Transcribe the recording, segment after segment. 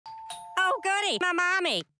Auntie, my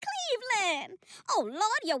mommy. Cleveland! Oh,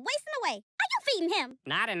 Lord, you're wasting away. Are you feeding him?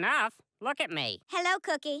 Not enough. Look at me. Hello,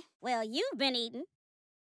 Cookie. Well, you've been eating.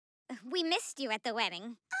 We missed you at the wedding.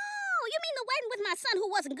 Oh, you mean the wedding with my son who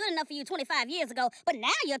wasn't good enough for you 25 years ago, but now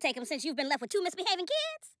you'll take him since you've been left with two misbehaving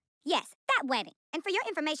kids? Yes, that wedding. And for your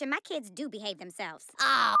information, my kids do behave themselves.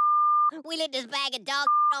 Oh, we lit this bag of dog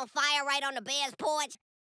on fire right on the bear's porch.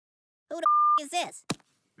 Who the is this?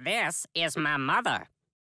 This is my mother.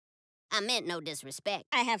 I meant no disrespect.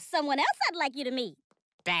 I have someone else I'd like you to meet.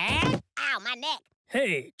 Dad? Ow, my neck.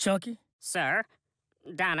 Hey, Chunky. Sir,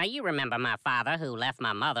 Donna, you remember my father who left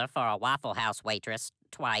my mother for a Waffle House waitress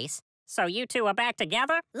twice. So you two are back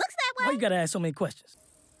together? Looks that way. Why you gotta ask so many questions?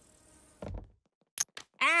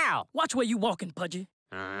 Ow! Watch where you walking, Pudgy.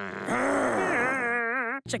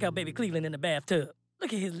 Check out baby Cleveland in the bathtub.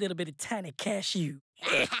 Look at his little bitty tiny cashew.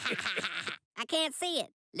 I can't see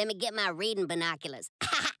it. Let me get my reading binoculars.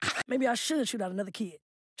 Maybe I should shoot out another kid.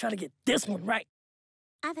 Try to get this one right.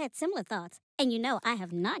 I've had similar thoughts, and you know I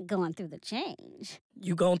have not gone through the change.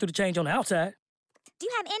 You going through the change on the outside. Do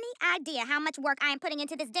you have any idea how much work I am putting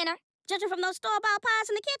into this dinner? Judging from those store-bought pies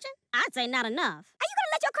in the kitchen, I'd say not enough. Are you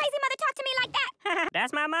gonna let your crazy mother talk to me like that?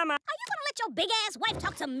 That's my mama. Are you gonna let your big-ass wife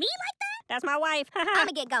talk to me like that? That's my wife.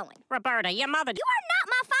 I'ma get going. Roberta, your mother... You are not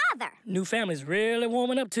my father. New family's really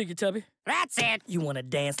warming up to you, Tubby. That's it. You wanna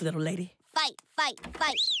dance, little lady? Fight, fight,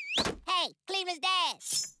 fight. Hey, Cleveland's dad.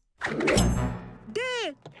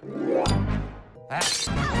 Dad!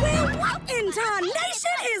 Well, what in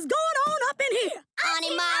tarnation is going on up in here?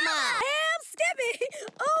 Auntie Mama. Damn, Skippy.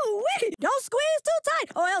 Oh, wait. Don't squeeze too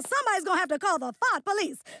tight, or else somebody's gonna have to call the fart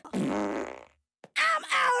police. I'm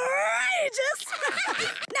outrageous.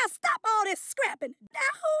 Now stop all this scrapping.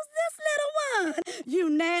 Now who's this little one? You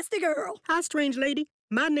nasty girl. Hi, strange lady.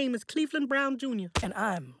 My name is Cleveland Brown Jr. And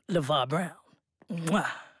I'm LeVar Brown.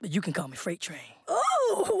 Mwah. But you can call me Freight Train.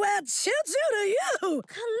 Oh, well, choo-choo to you.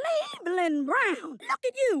 Cleveland Brown. Look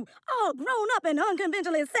at you, all grown up and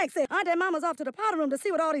unconventionally sexy. Auntie Mama's off to the powder room to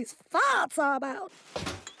see what all these farts are about.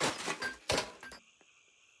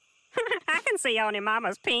 I can see Auntie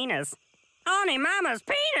Mama's penis. Auntie Mama's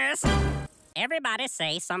penis? Everybody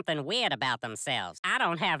say something weird about themselves. I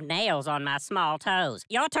don't have nails on my small toes.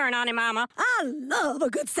 Your turn, Auntie Mama. I love a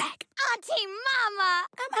good sack. Auntie Mama!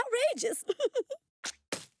 I'm outrageous.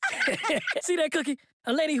 See that, Cookie?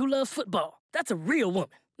 A lady who loves football. That's a real woman.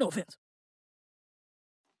 No offense.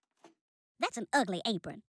 That's an ugly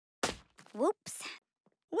apron. Whoops.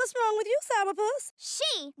 What's wrong with you, Sourpuss?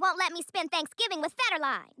 She won't let me spend Thanksgiving with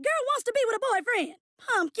Fetterline. Girl wants to be with a boyfriend.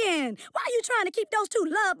 Pumpkin, why are you trying to keep those two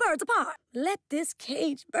lovebirds apart? Let this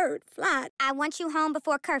caged bird fly. I want you home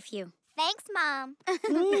before curfew. Thanks, Mom.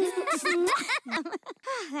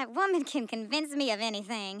 That woman can convince me of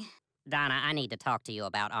anything. Donna, I need to talk to you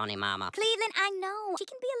about Auntie Mama. Cleveland, I know. She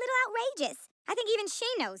can be a little outrageous. I think even she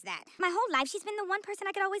knows that. My whole life, she's been the one person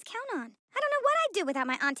I could always count on. I don't know what I'd do without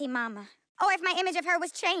my Auntie Mama. Or if my image of her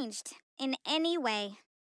was changed in any way.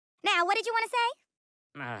 Now, what did you want to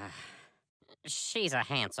say? She's a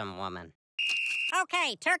handsome woman.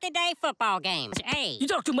 Okay, Turkey Day football games. Hey. You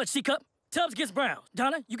talk too much, C-Cup. Tubbs gets Brown.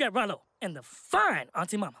 Donna, you got Rollo. And the fine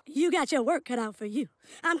Auntie Mama. You got your work cut out for you.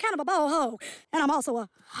 I'm kind of a ball hog, and I'm also a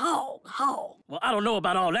hog. Well, I don't know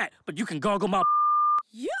about all that, but you can gargle my...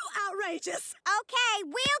 You outrageous. Okay,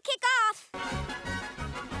 we'll kick off.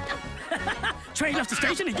 Train left the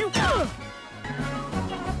station and you...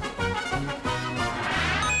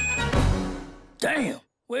 Damn,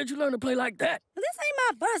 where'd you learn to play like that? This ain't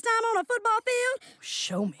my first time on a football field.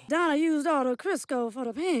 Show me. Donna used all the Crisco for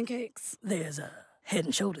the pancakes. There's Head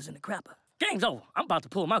and Shoulders in the crapper. Game's over. I'm about to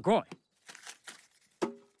pull my groin.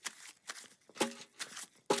 I'm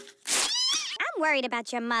worried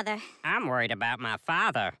about your mother. I'm worried about my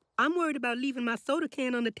father. I'm worried about leaving my soda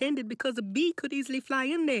can unattended because a bee could easily fly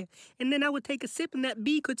in there. And then I would take a sip and that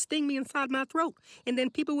bee could sting me inside my throat. And then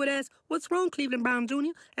people would ask, "What's wrong, Cleveland Brown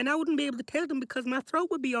Jr.?" And I wouldn't be able to tell them because my throat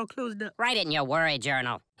would be all closed up. Write it in your worry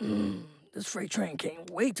journal. This freight train can't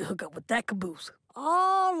wait to hook up with that caboose.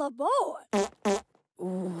 All aboard.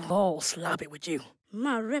 Ooh, all sloppy with you.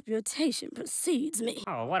 My reputation precedes me.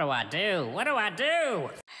 Oh, what do I do? What do I do?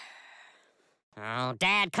 Oh,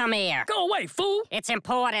 Dad, come here. Go away, fool! It's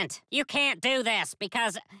important. You can't do this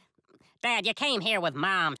because... Dad, you came here with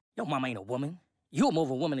Mom. Your mama ain't a woman. You're more of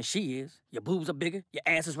a woman than she is. Your boobs are bigger, your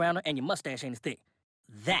ass is rounder, and your mustache ain't as thick.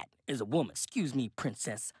 That is a woman. Excuse me,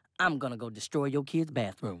 princess. I'm gonna go destroy your kid's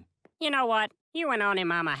bathroom. You know what? You and Auntie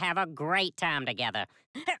Mama have a great time together.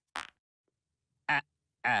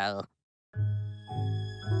 Uh-oh.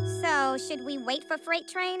 So, should we wait for Freight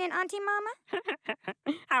Train and Auntie Mama?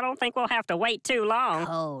 I don't think we'll have to wait too long.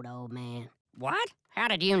 Cold, old man. What? How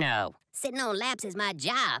did you know? Sitting on laps is my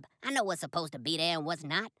job. I know what's supposed to be there and what's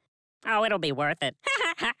not. Oh, it'll be worth it.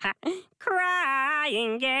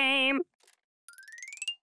 Crying game.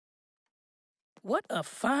 What a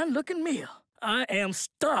fine-looking meal. I am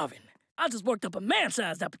starving. I just worked up a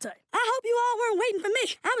man-sized appetite. I hope you all weren't waiting for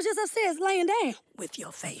me. I was just upstairs laying down. With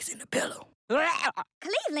your face in the pillow.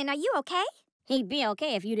 Cleveland, are you okay? He'd be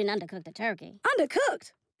okay if you didn't undercook the turkey.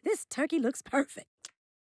 Undercooked. This turkey looks perfect.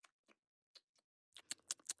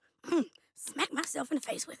 Smack myself in the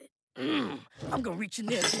face with it. I'm gonna reach in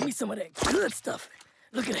there and give me some of that good stuff.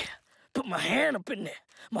 Look at that. Put my hand up in there.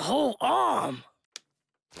 My whole arm.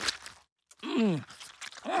 Now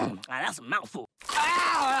that's a mouthful.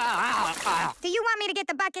 Do you want me to get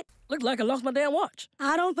the bucket? Looked like I lost my damn watch.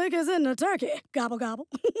 I don't think it's in the turkey. Gobble, gobble.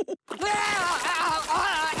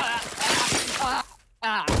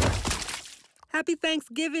 Happy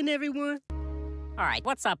Thanksgiving, everyone. All right,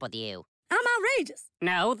 what's up with you? I'm outrageous.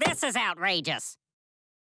 No, this is outrageous.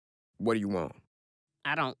 What do you want?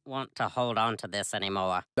 I don't want to hold on to this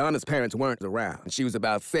anymore. Donna's parents weren't around. When she was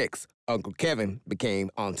about 6, Uncle Kevin became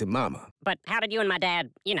Auntie Mama. But how did you and my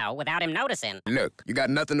dad, without him noticing? Look, you got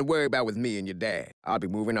nothing to worry about with me and your dad. I'll be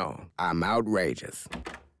moving on. I'm outrageous.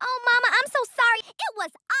 Oh, Mama, I'm so sorry. It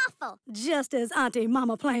was awful. Just as Auntie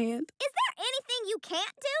Mama planned. Is there anything you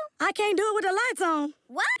can't do? I can't do it with the lights on.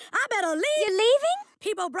 What? I better leave. You're leaving?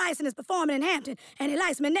 Peebo Bryson is performing in Hampton, and he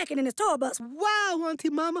likes me naked in his tour bus. Wow, Auntie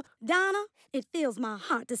Mama. Donna, it fills my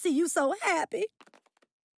heart to see you so happy.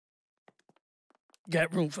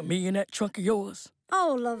 Got room for me in that trunk of yours?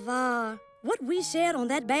 Oh, LeVar, what we shared on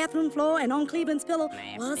that bathroom floor and on Cleveland's pillow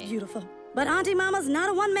was Nasty. beautiful. But Auntie Mama's not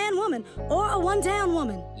a one-man woman or a one-town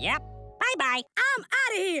woman. Yep. Bye-bye. I'm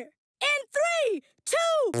out of here. In 3, 2,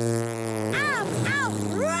 I'm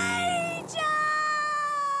outrageous!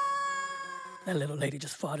 That little lady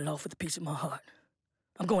just farted off with a piece of my heart.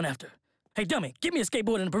 I'm going after her. Hey, dummy, give me a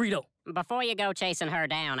skateboard and a burrito. Before you go chasing her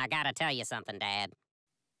down, I gotta tell you something, Dad.